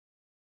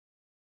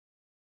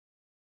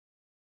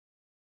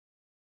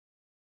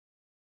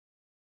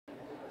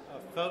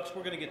Folks,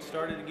 we're going to get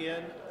started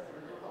again.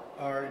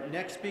 Our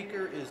next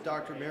speaker is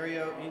Dr.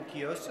 Mario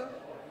Inchiosa,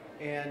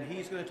 and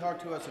he's going to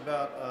talk to us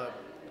about a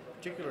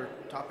particular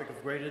topic of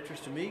great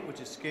interest to me,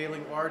 which is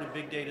scaling R to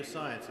big data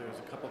science. There was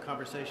a couple of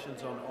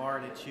conversations on R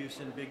and its use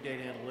in big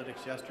data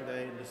analytics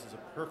yesterday, and this is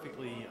a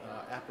perfectly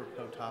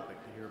apropos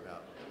topic to hear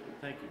about.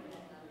 Thank you.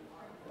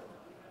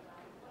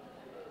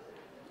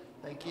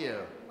 Thank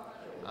you.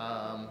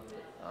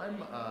 I'm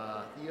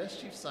the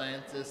U.S. Chief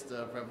Scientist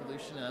of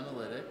Revolution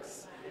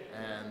Analytics,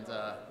 and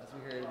as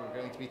we heard, we're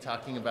going to be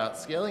talking about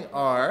scaling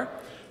R,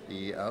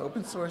 the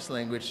open source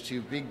language,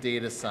 to big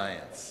data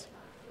science.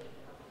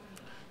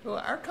 So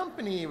our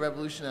company,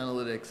 Revolution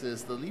Analytics,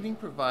 is the leading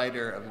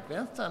provider of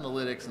advanced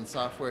analytics and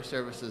software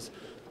services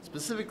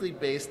specifically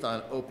based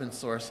on open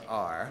source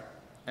R,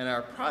 and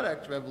our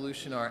product,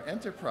 Revolution R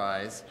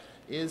Enterprise,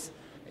 is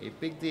a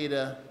big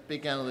data,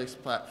 big analytics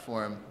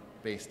platform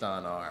based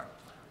on R.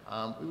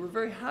 We were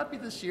very happy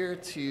this year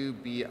to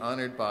be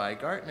honored by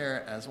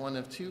Gartner as one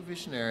of 2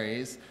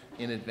 visionaries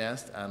in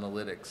advanced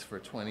analytics for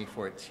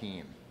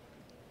 2014.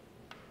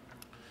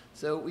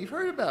 So we've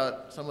heard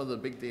about some of the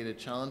big data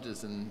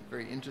challenges in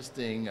very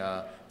interesting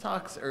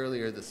talks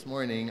earlier this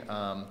morning.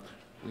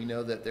 We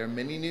know that there are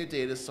many new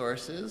data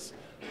sources,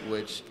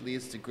 which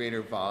leads to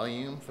greater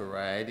volume,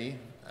 variety,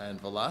 and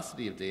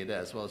velocity of data,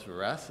 as well as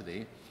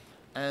veracity.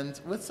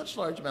 And with such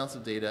large amounts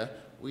of data,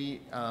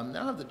 we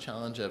now have the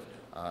challenge of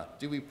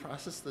do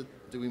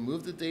we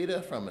move the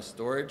data from a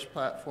storage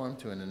platform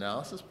to an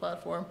analysis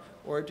platform,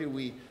 or do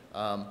we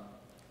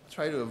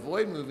try to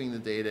avoid moving the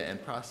data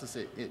and process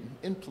it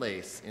in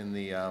place in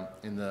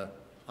the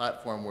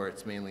platform where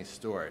it's mainly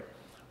stored?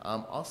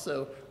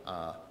 Also,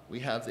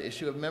 we have the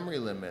issue of memory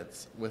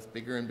limits. With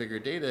bigger and bigger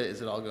data,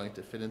 is it all going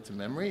to fit into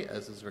memory,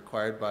 as is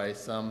required by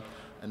some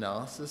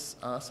analysis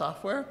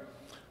software?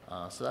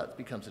 So that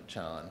becomes a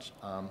challenge.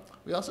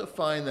 We also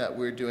find that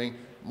we're doing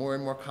more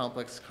and more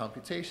complex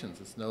computations.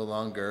 It's no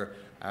longer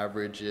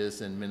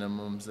averages and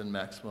minimums and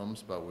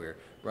maximums, but we're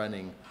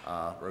running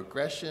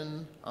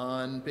regression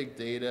on big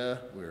data.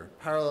 We're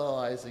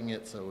parallelizing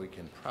it so we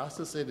can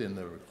process it in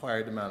the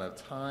required amount of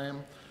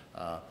time.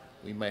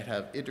 We might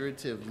have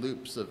iterative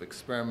loops of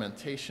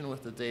experimentation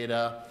with the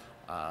data.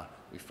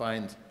 We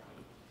find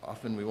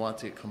often we want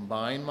to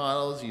combine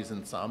models, use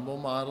ensemble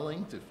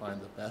modeling to find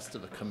the best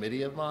of a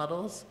committee of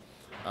models.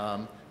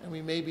 And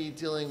we may be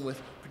dealing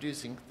with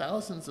producing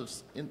thousands of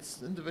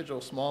individual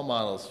small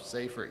models,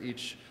 say for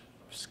each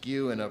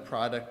SKU in a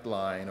product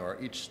line or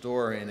each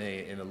store in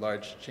a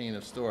large chain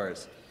of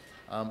stores.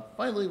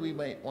 Finally, we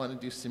might want to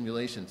do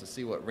simulation to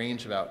see what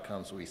range of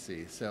outcomes we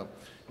see. So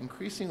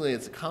increasingly,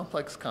 it's a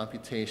complex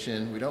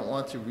computation. We don't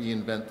want to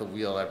reinvent the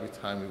wheel every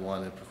time we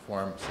want to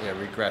perform, say, a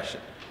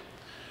regression.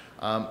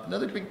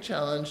 Another big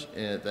challenge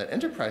that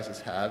enterprises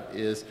have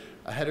is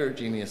a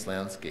heterogeneous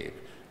landscape.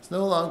 It's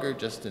no longer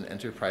just an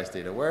enterprise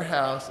data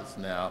warehouse. It's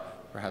now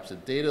perhaps a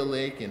data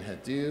lake in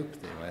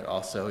Hadoop. They might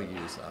also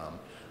use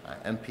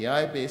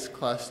MPI-based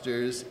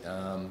clusters.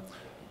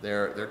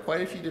 There are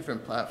quite a few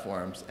different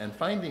platforms, and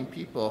finding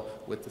people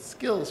with the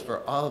skills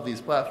for all of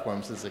these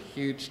platforms is a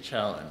huge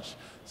challenge.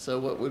 So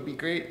what would be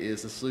great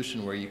is a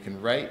solution where you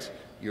can write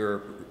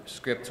your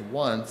script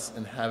once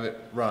and have it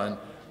run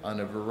on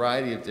a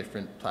variety of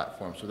different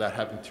platforms without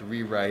having to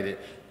rewrite it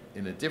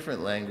in a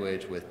different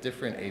language with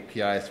different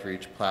APIs for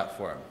each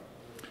platform.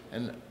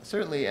 And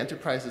certainly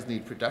enterprises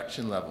need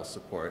production level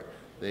support.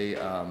 They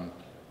find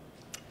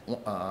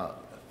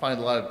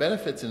a lot of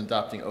benefits in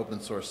adopting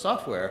open source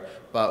software,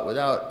 but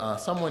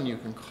without someone you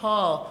can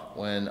call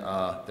when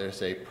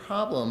there's a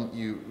problem,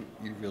 you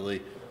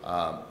really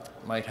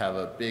might have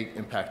a big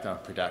impact on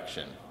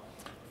production.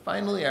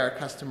 Finally, our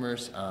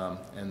customers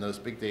and those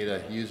big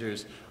data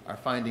users are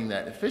finding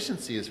that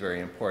efficiency is very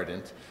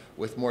important.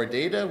 With more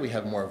data, we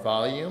have more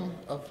volume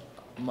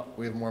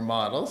we have more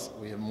models,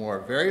 we have more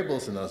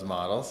variables in those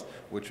models,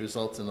 which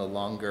results in a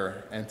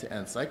longer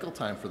end-to-end cycle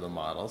time for the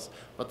models.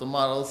 But the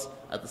models,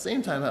 at the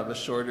same time, have a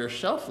shorter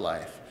shelf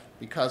life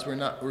because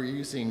we're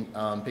using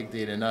big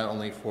data not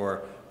only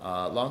for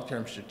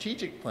long-term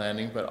strategic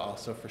planning, but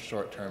also for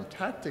short-term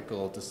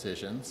tactical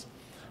decisions.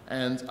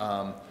 And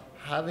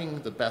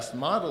having the best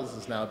models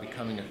is now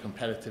becoming a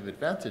competitive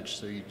advantage,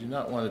 so you do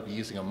not want to be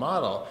using a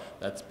model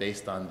that's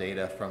based on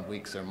data from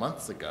weeks or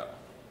months ago.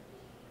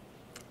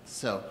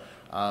 So,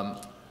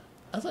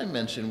 as I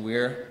mentioned,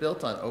 we're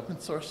built on open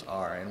source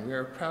R, and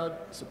we're a proud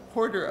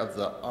supporter of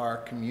the R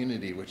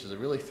community, which is a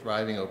really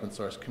thriving open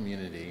source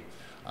community.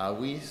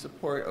 We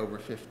support over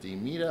 50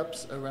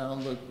 meetups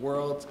around the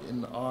world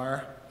in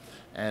R,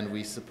 and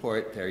we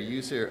support their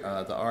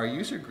the R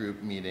user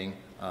group meeting,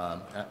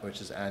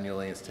 which is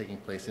annually. It's taking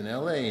place in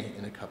LA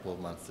in a couple of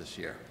months this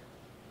year.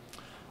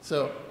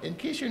 So in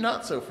case you're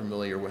not so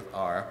familiar with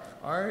R,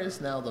 R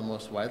is now the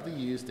most widely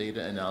used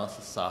data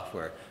analysis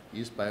software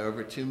used by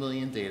over 2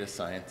 million data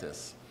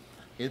scientists.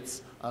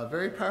 It's a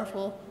very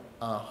powerful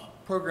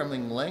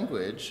programming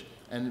language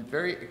and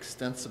very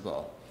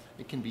extensible.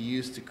 It can be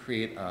used to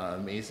create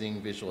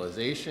amazing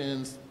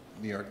visualizations.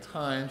 New York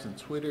Times and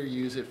Twitter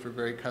use it for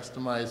very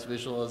customized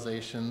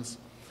visualizations.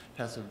 It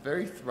has a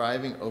very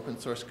thriving open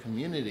source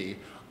community.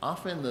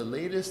 Often the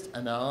latest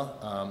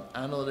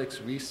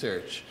analytics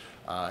research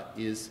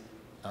is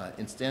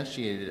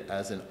instantiated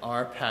as an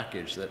R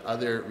package that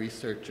other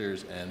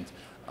researchers and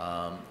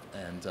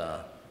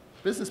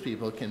business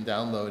people can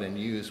download and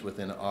use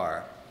within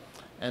R.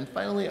 And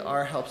finally,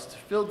 R helps to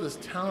fill this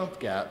talent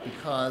gap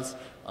because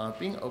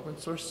being open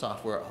source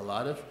software, a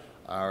lot of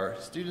our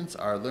students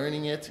are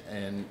learning it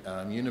in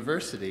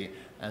university,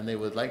 and they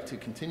would like to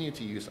continue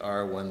to use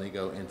R when they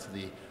go into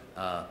the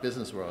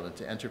business world,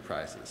 into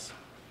enterprises.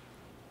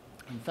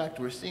 In fact,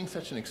 we're seeing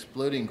such an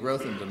exploding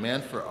growth and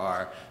demand for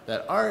R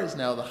that R is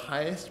now the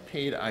highest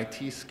paid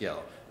IT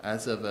skill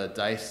as of a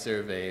DICE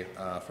survey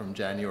from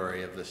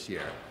January of this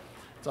year.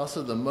 It's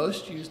also the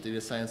most used data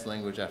science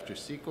language after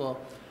SQL,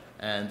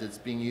 and it's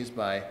being used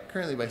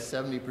currently by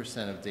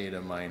 70% of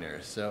data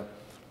miners. So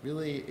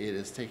really it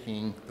is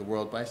taking the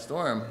world by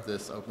storm,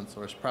 this open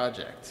source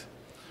project.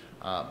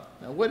 Now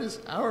what is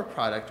our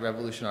product,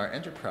 Revolution R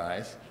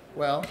Enterprise?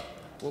 Well,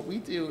 what we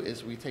do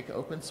is we take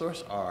open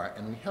source R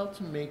and we help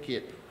to make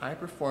it high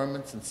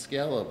performance and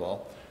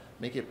scalable,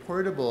 make it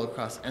portable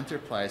across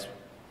enterprise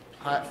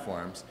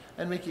platforms,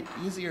 and make it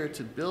easier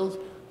to build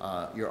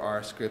your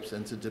R scripts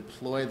and to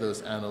deploy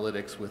those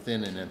analytics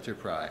within an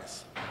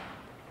enterprise.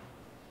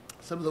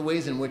 Some of the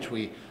ways in which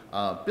we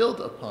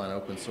build upon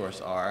open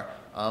source R,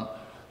 a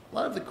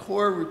lot of the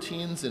core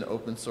routines in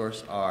open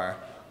source R,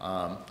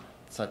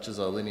 such as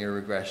a linear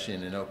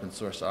regression in open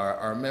source R,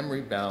 are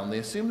memory bound. They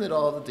assume that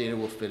all the data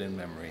will fit in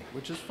memory,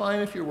 which is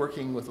fine if you're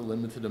working with a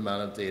limited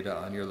amount of data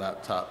on your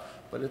laptop,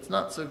 but it's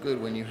not so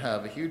good when you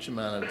have a huge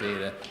amount of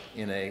data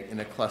in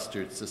a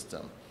clustered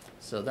system.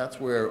 So that's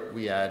where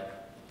we add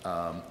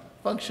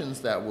functions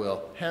that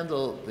will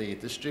handle the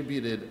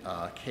distributed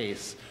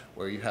case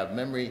where you have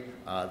memory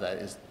that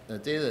is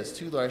data that's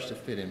too large to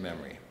fit in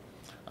memory.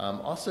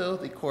 Also,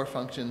 the core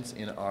functions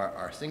in R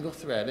are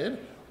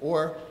single-threaded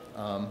or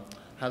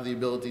have the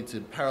ability to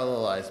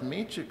parallelize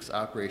matrix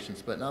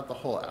operations, but not the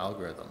whole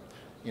algorithm.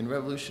 In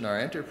Revolution R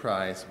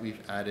Enterprise,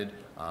 we've added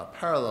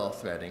parallel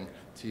threading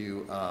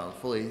to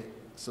fully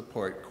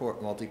support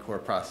multi-core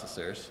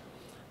processors.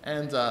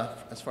 And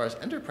as far as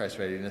enterprise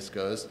readiness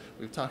goes,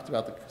 we've talked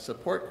about the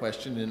support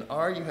question. In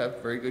R, you have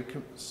very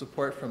good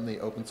support from the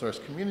open source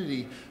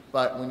community,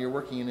 but when you're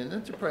working in an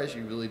enterprise,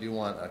 you really do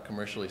want a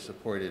commercially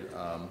supported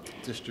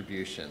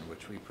distribution,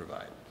 which we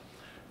provide.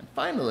 And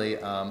finally,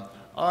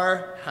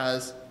 R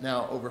has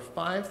now over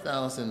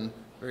 5,000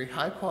 very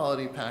high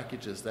quality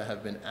packages that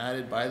have been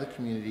added by the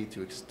community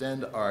to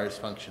extend R's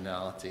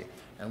functionality.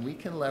 And we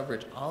can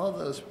leverage all of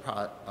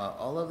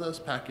those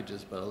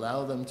packages, but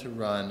allow them to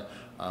run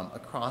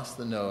across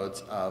the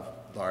nodes of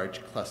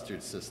large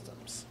clustered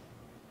systems.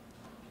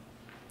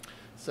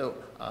 So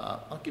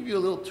I'll give you a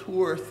little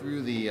tour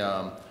through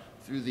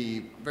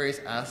the various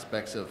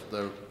aspects of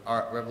the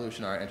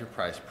Revolution R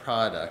Enterprise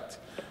product.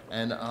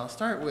 And I'll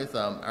start with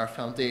our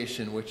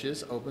foundation, which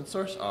is open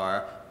source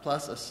R,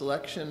 plus a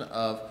selection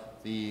of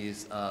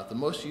these, the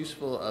most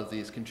useful of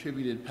these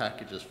contributed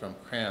packages from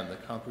CRAN, the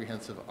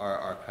Comprehensive R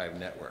Archive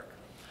Network.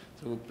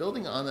 So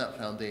building on that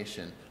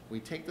foundation, we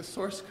take the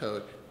source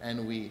code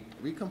and we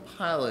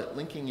recompile it,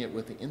 linking it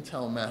with the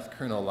Intel math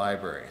kernel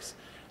libraries.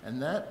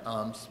 And that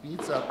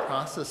speeds up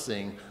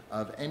processing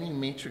of any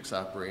matrix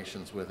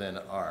operations within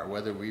R.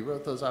 Whether we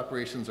wrote those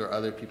operations or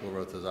other people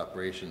wrote those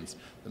operations,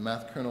 the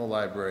math kernel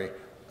library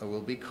will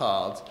be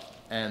called,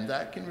 and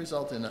that can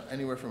result in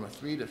anywhere from a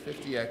 3 to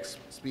 50x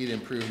speed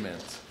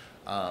improvement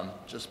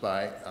just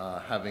by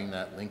having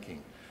that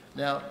linking.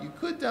 Now, you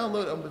could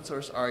download open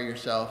source R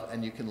yourself,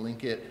 and you can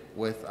link it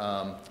with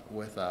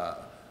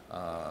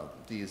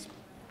these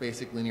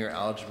basic linear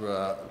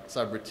algebra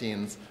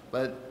subroutines,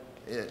 but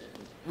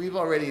we've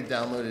already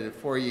downloaded it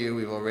for you,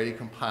 we've already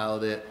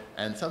compiled it,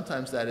 and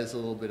sometimes that is a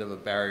little bit of a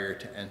barrier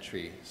to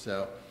entry.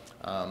 So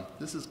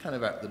this is kind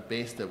of the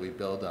base that we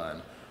build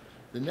on.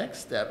 The next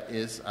step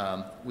is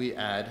we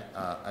add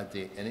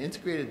an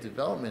integrated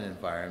development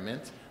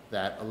environment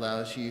that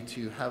allows you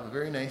to have a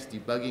very nice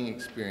debugging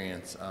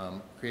experience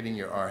creating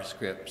your R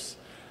scripts.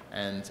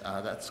 And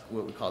that's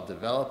what we call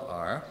Develop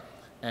R.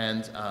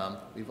 And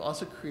we've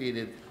also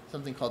created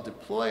something called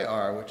Deploy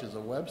R, which is a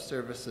web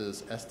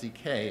services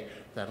SDK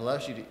that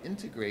allows you to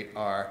integrate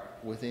R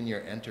within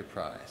your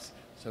enterprise.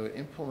 So it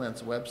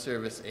implements web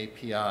service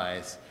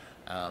APIs,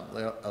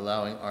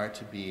 allowing R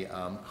to be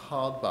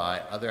called by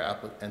other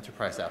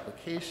enterprise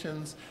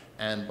applications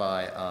and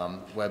by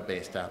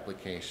web-based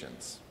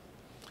applications.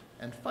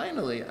 And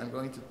finally, I'm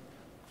going to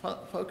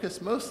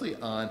focus mostly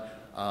on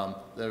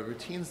the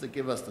routines that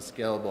give us the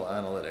scalable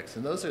analytics.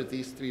 And those are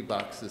these three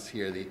boxes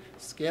here, the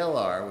Scale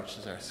R, which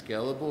is our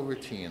scalable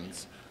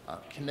routines,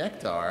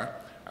 Connect R,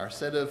 our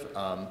set of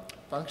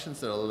functions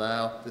that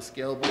allow the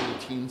scalable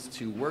routines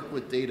to work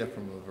with data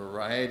from a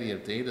variety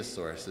of data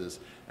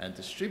sources, and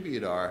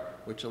Distribute R,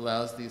 which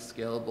allows these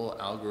scalable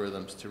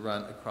algorithms to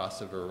run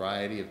across a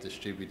variety of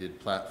distributed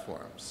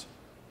platforms.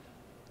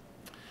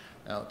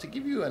 Now, to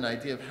give you an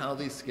idea of how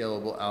these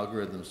scalable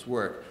algorithms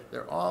work,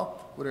 they're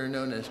all what are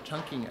known as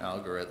chunking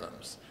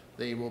algorithms.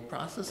 they will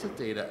process the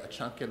data a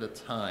chunk at a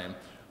time,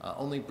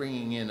 only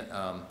bringing in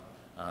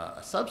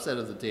a subset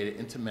of the data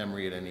into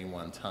memory at any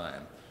one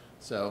time.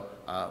 So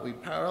we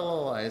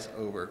parallelize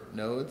over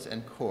nodes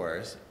and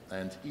cores,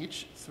 and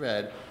each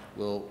thread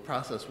will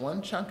process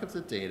one chunk of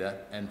the data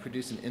and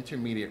produce an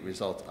intermediate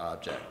result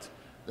object.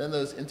 Then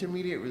those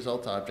intermediate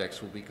result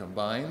objects will be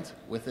combined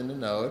within a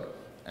node,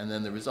 and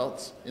then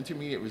the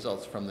intermediate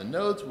results from the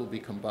nodes will be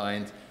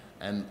combined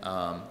and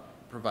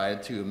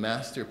provided to a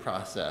master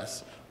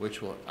process,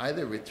 which will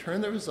either return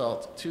the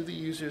result to the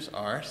user's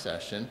R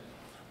session,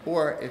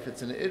 or if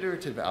it's an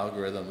iterative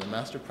algorithm, the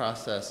master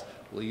process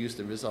will use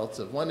the results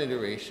of one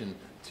iteration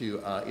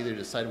to either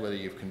decide whether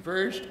you've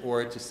converged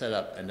or to set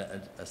up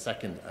a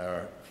second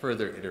or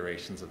further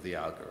iterations of the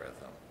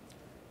algorithm.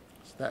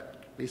 So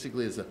that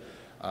basically is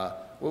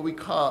what we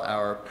call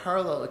our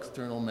parallel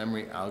external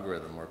memory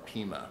algorithm, or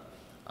PEMA.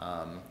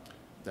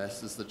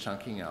 This is the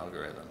chunking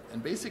algorithm.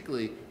 And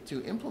basically,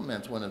 to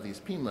implement one of these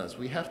PEMAs,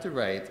 we have to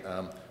write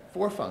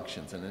 4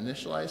 functions: an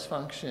initialize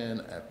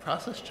function, a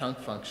process chunk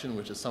function,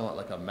 which is somewhat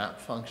like a map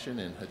function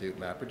in Hadoop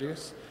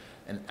MapReduce,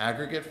 an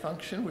aggregate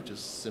function, which is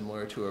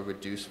similar to a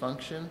reduce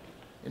function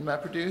in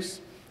MapReduce,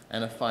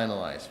 and a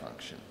finalize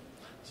function.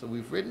 So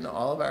we've written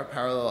all of our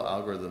parallel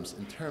algorithms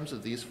in terms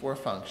of these 4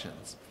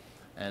 functions.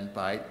 And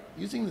by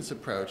using this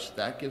approach,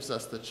 that gives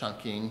us the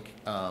chunking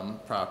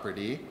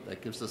property,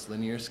 that gives us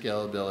linear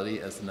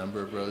scalability as the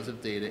number of rows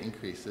of data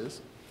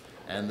increases,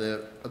 and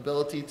the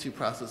ability to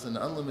process an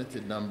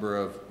unlimited number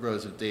of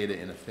rows of data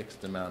in a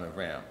fixed amount of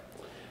RAM.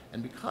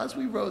 And because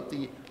we've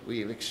abstracted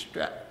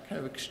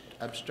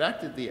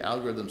the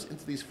algorithms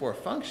into these 4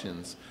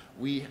 functions,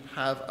 we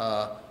have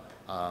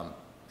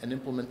an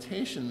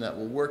implementation that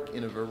will work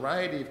in a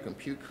variety of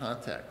compute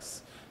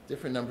contexts: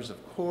 different numbers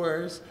of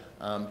cores,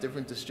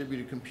 different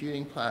distributed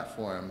computing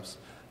platforms,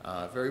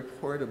 very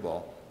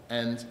portable.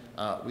 And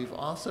we've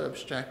also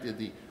abstracted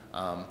the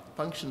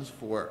functions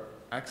for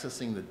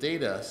accessing the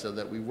data so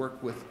that we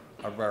work with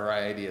a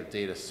variety of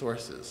data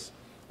sources,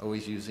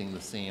 always using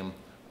the same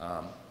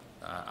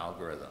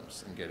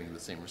algorithms and getting the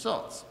same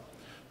results.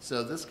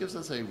 So this gives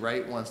us a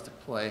write once to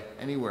play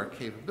anywhere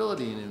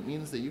capability, and it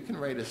means that you can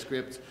write a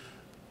script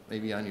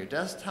maybe on your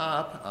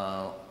desktop,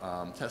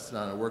 test it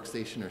on a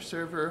workstation or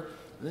server,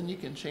 and then you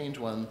can change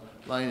one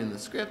line in the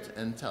script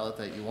and tell it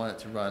that you want it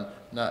to run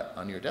not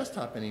on your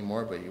desktop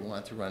anymore, but you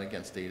want it to run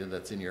against data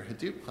that's in your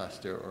Hadoop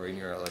cluster or in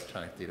your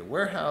electronic data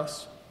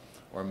warehouse,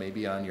 or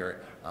maybe on your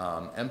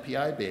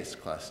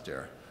MPI-based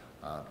cluster.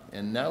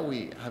 And now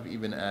we have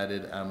even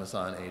added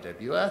Amazon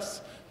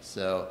AWS,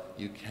 so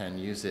you can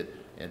use it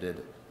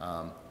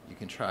you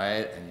can try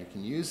it and you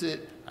can use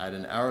it at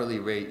an hourly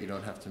rate. You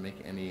don't have to make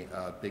any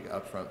big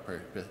upfront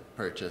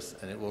purchase,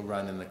 and it will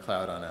run in the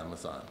cloud on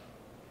Amazon.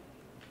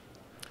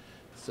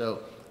 So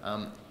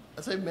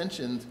as I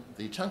mentioned,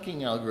 the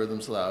chunking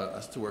algorithms allow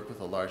us to work with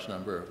a large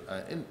number,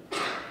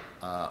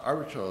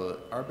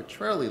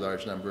 arbitrarily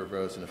large number of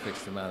rows in a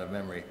fixed amount of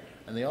memory.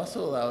 And they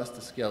also allow us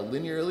to scale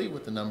linearly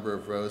with the number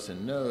of rows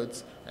and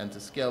nodes, and to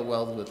scale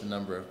well with the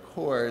number of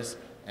cores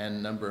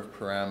and number of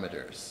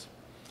parameters.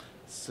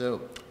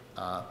 So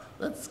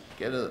let's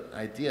get an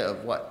idea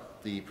of what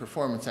the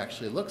performance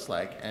actually looks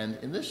like. And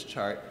in this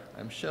chart,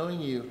 I'm showing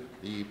you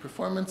the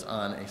performance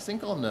on a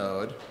single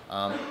node,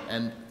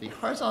 and the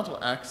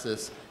horizontal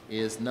axis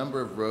is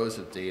number of rows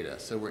of data.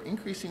 So we're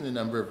increasing the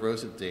number of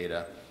rows of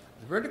data.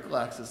 The vertical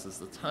axis is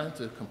the time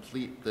to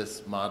complete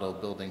this model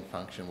building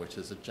function, which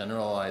is a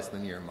generalized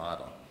linear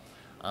model.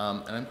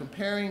 And I'm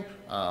comparing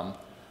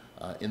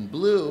in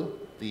blue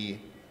the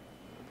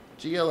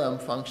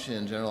GLM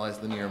function,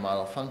 generalized linear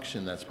model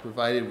function, that's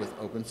provided with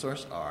open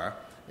source R.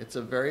 It's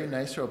a very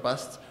nice,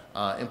 robust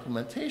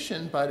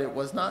implementation, but it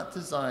was not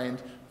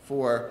designed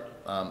for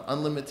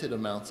unlimited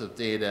amounts of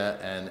data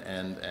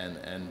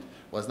and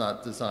was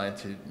not designed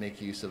to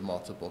make use of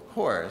multiple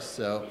cores.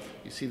 So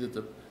you see that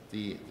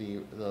the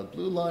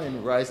blue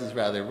line rises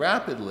rather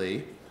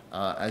rapidly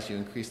as you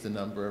increase the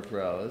number of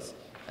rows,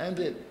 and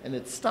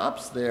it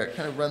stops there. It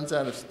kind of runs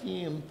out of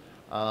steam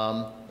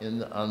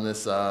on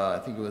this, I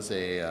think it was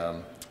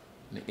an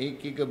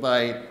 8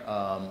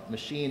 gigabyte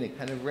machine. It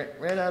kind of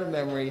ran out of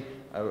memory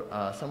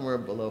somewhere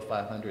below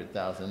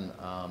 500,000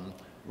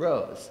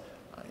 rows.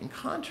 In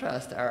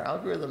contrast, our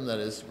algorithm that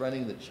is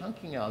running the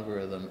chunking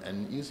algorithm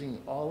and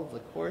using all of the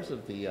cores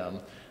of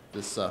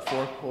this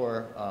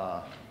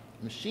 4-core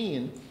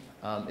machine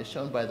is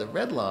shown by the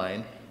red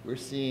line. We're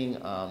seeing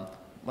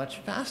much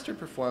faster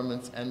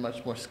performance and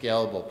much more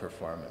scalable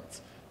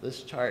performance.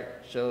 This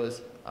chart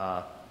shows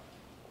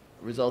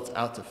results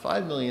out to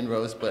 5 million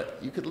rows, but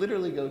you could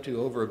literally go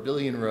to over 1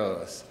 billion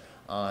rows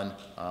on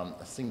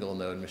a single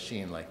node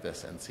machine like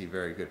this and see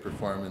very good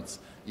performance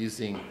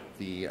using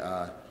the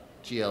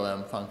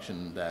GLM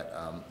function that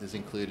is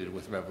included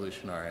with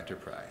Revolution R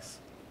Enterprise.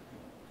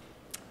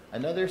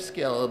 Another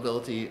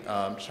scalability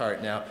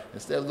chart now,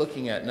 instead of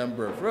looking at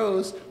number of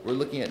rows, we're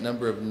looking at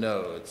number of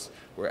nodes.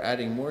 We're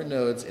adding more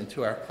nodes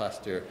into our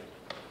cluster,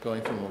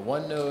 going from a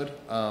one node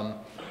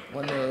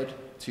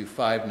to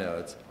 5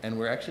 nodes. And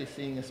we're actually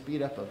seeing a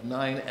speed up of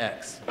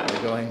 9x by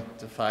going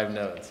to 5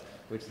 nodes,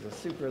 which is a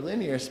super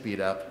linear speed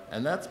up.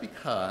 And that's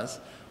because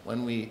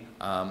when we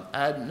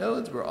add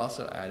nodes, we're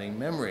also adding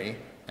memory.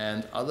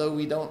 And although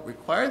we don't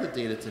require the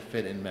data to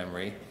fit in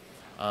memory,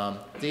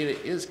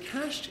 data is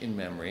cached in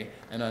memory.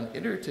 And on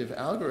iterative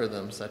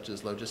algorithms such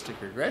as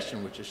logistic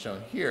regression, which is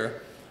shown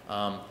here,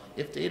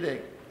 if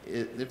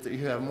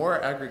you have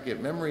more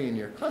aggregate memory in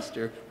your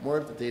cluster, more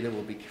of the data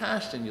will be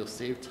cached, and you'll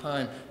save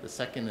time the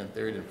second and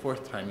third and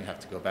fourth time you have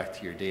to go back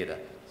to your data.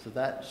 So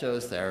that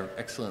shows their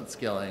excellent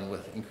scaling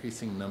with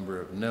increasing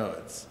number of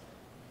nodes.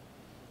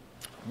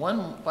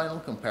 One final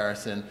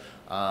comparison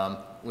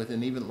with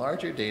an even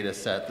larger data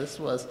set. This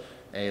was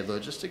a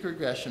logistic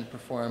regression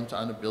performed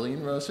on 1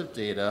 billion rows of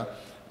data,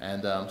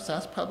 and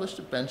SAS published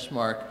a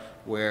benchmark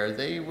where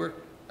they were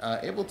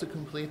able to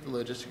complete the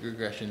logistic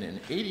regression in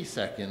 80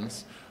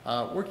 seconds,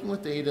 working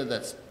with data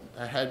that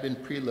had been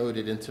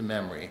preloaded into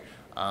memory.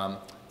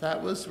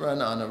 That was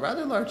run on a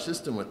rather large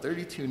system with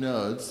 32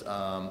 nodes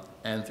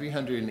and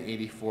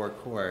 384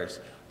 cores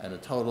and a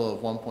total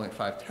of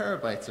 1.5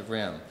 terabytes of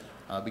RAM,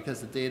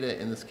 because the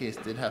data in this case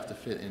did have to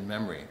fit in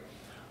memory.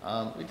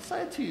 We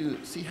decided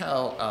to see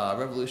how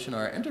Revolution,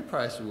 our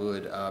enterprise,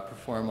 would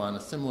perform on a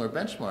similar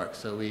benchmark.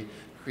 So we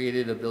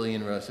created 1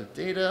 billion rows of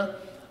data,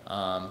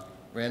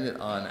 ran it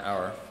on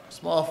our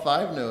small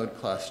 5-node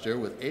cluster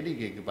with 80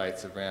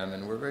 gigabytes of RAM,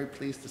 and we're very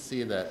pleased to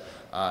see that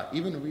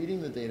even reading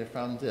the data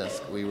from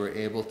disk, we were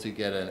able to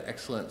get an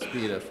excellent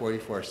speed of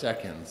 44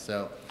 seconds.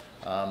 So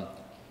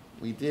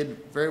we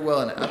did very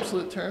well in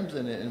absolute terms,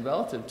 and in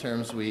relative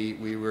terms,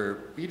 we were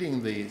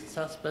beating the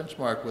SAS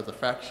benchmark with a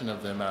fraction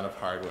of the amount of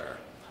hardware.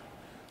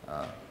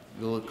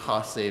 The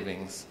cost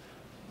savings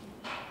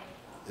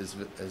is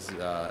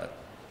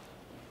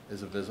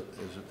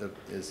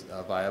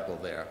viable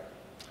there.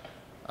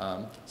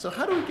 So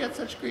how do we get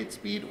such great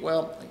speed?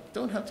 Well, I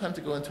don't have time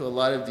to go into a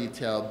lot of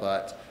detail,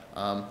 but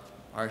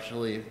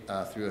partially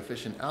through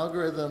efficient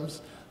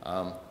algorithms.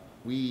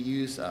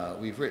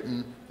 We've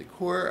written the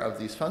core of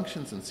these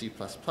functions in C++,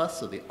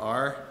 so the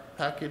R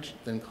package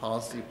then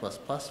calls C++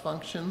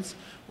 functions,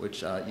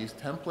 which use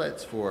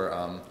templates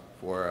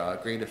for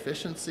great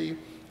efficiency.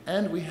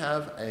 And we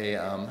have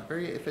a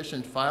very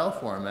efficient file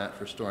format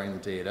for storing the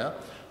data.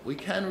 We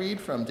can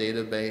read from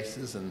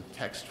databases and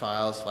text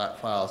files, flat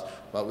files,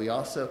 but we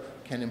also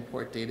can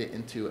import data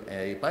into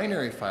a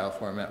binary file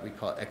format we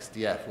call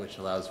XDF, which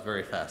allows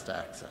very fast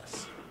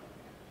access.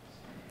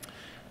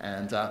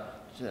 And now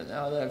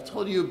that I've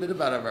told you a bit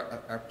about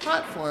our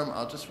platform,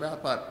 I'll just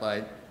wrap up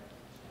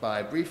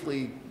by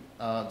briefly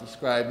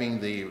describing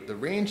the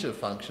range of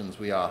functions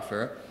we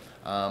offer.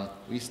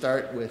 We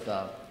start with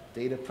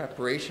data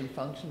preparation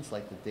functions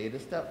like the data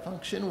step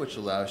function, which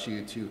allows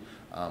you to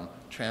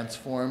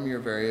transform your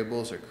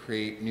variables or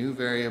create new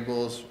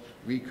variables,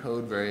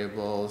 recode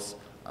variables,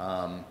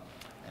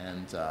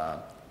 and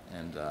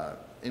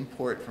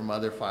import from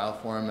other file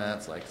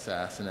formats like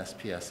SAS and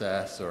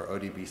SPSS or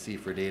ODBC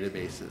for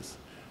databases.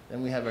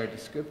 Then we have our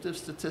descriptive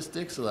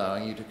statistics,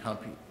 allowing you to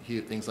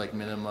compute things like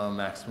minimum,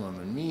 maximum,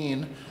 and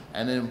mean.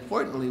 And then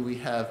importantly, we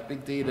have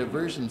big data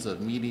versions of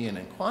median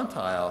and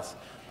quantiles,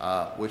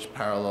 which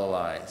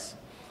parallelize.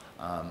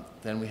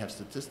 Then we have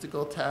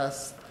statistical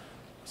tests,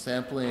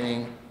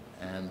 sampling,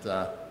 and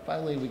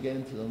finally we get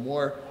into the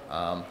more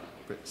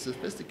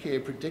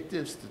sophisticated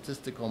predictive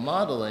statistical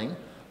modeling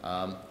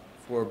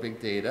for big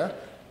data,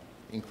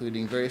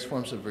 including various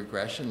forms of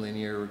regression,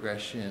 linear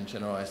regression,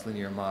 generalized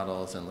linear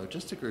models, and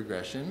logistic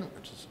regression,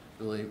 which is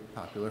really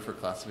popular for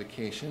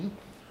classification.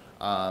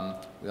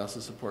 We also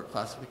support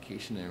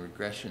classification and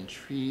regression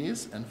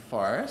trees and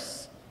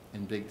forests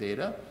in big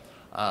data.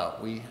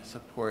 We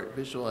support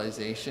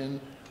visualization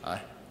via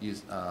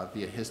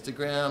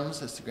histograms.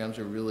 Histograms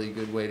are a really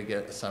good way to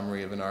get a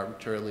summary of an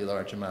arbitrarily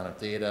large amount of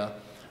data.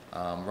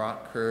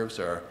 ROC curves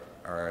are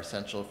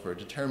essential for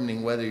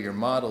determining whether your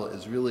model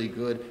is really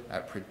good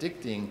at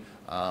predicting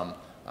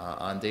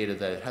on data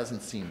that it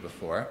hasn't seen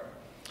before.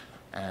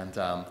 And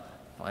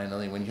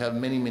finally, when you have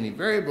many, many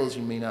variables,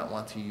 you may not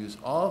want to use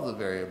all of the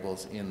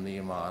variables in the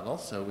model.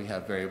 So we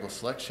have variable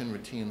selection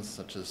routines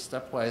such as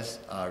stepwise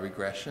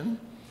regression.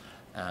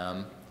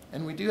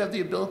 And we do have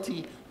the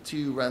ability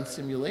to run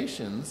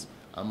simulations,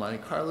 Monte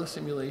Carlo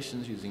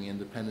simulations using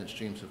independent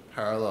streams of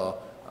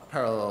parallel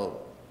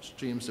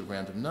streams of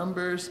random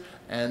numbers.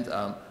 And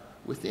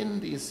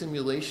within these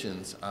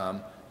simulations,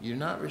 you're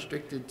not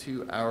restricted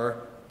to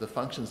the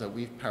functions that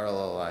we've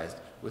parallelized.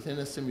 Within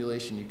a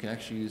simulation, you can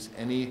actually use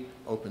any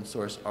open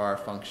source R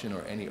function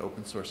or any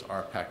open source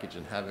R package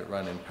and have it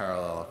run in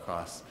parallel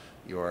across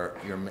your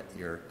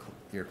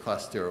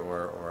cluster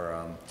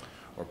or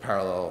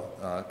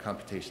parallel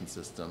computation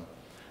system.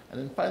 And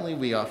then finally,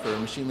 we offer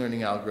machine learning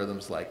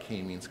algorithms like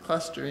k-means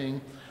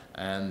clustering,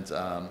 and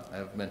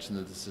I've mentioned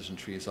the decision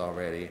trees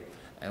already.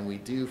 And we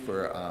do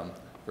for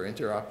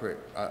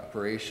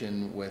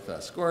interoperation with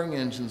scoring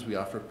engines, we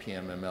offer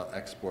PMML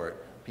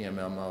export.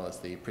 PMML is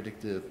the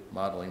predictive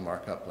modeling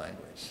markup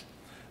language.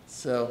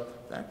 So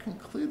that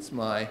concludes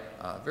my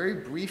very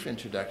brief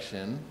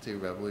introduction to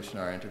Revolution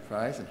R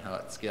Enterprise and how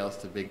it scales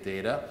to big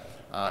data.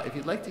 If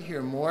you'd like to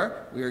hear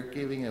more, we are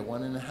giving a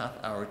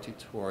 1.5-hour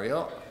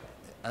tutorial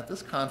at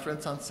this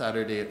conference on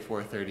Saturday at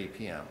 4:30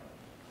 p.m.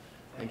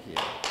 Thank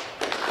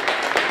you.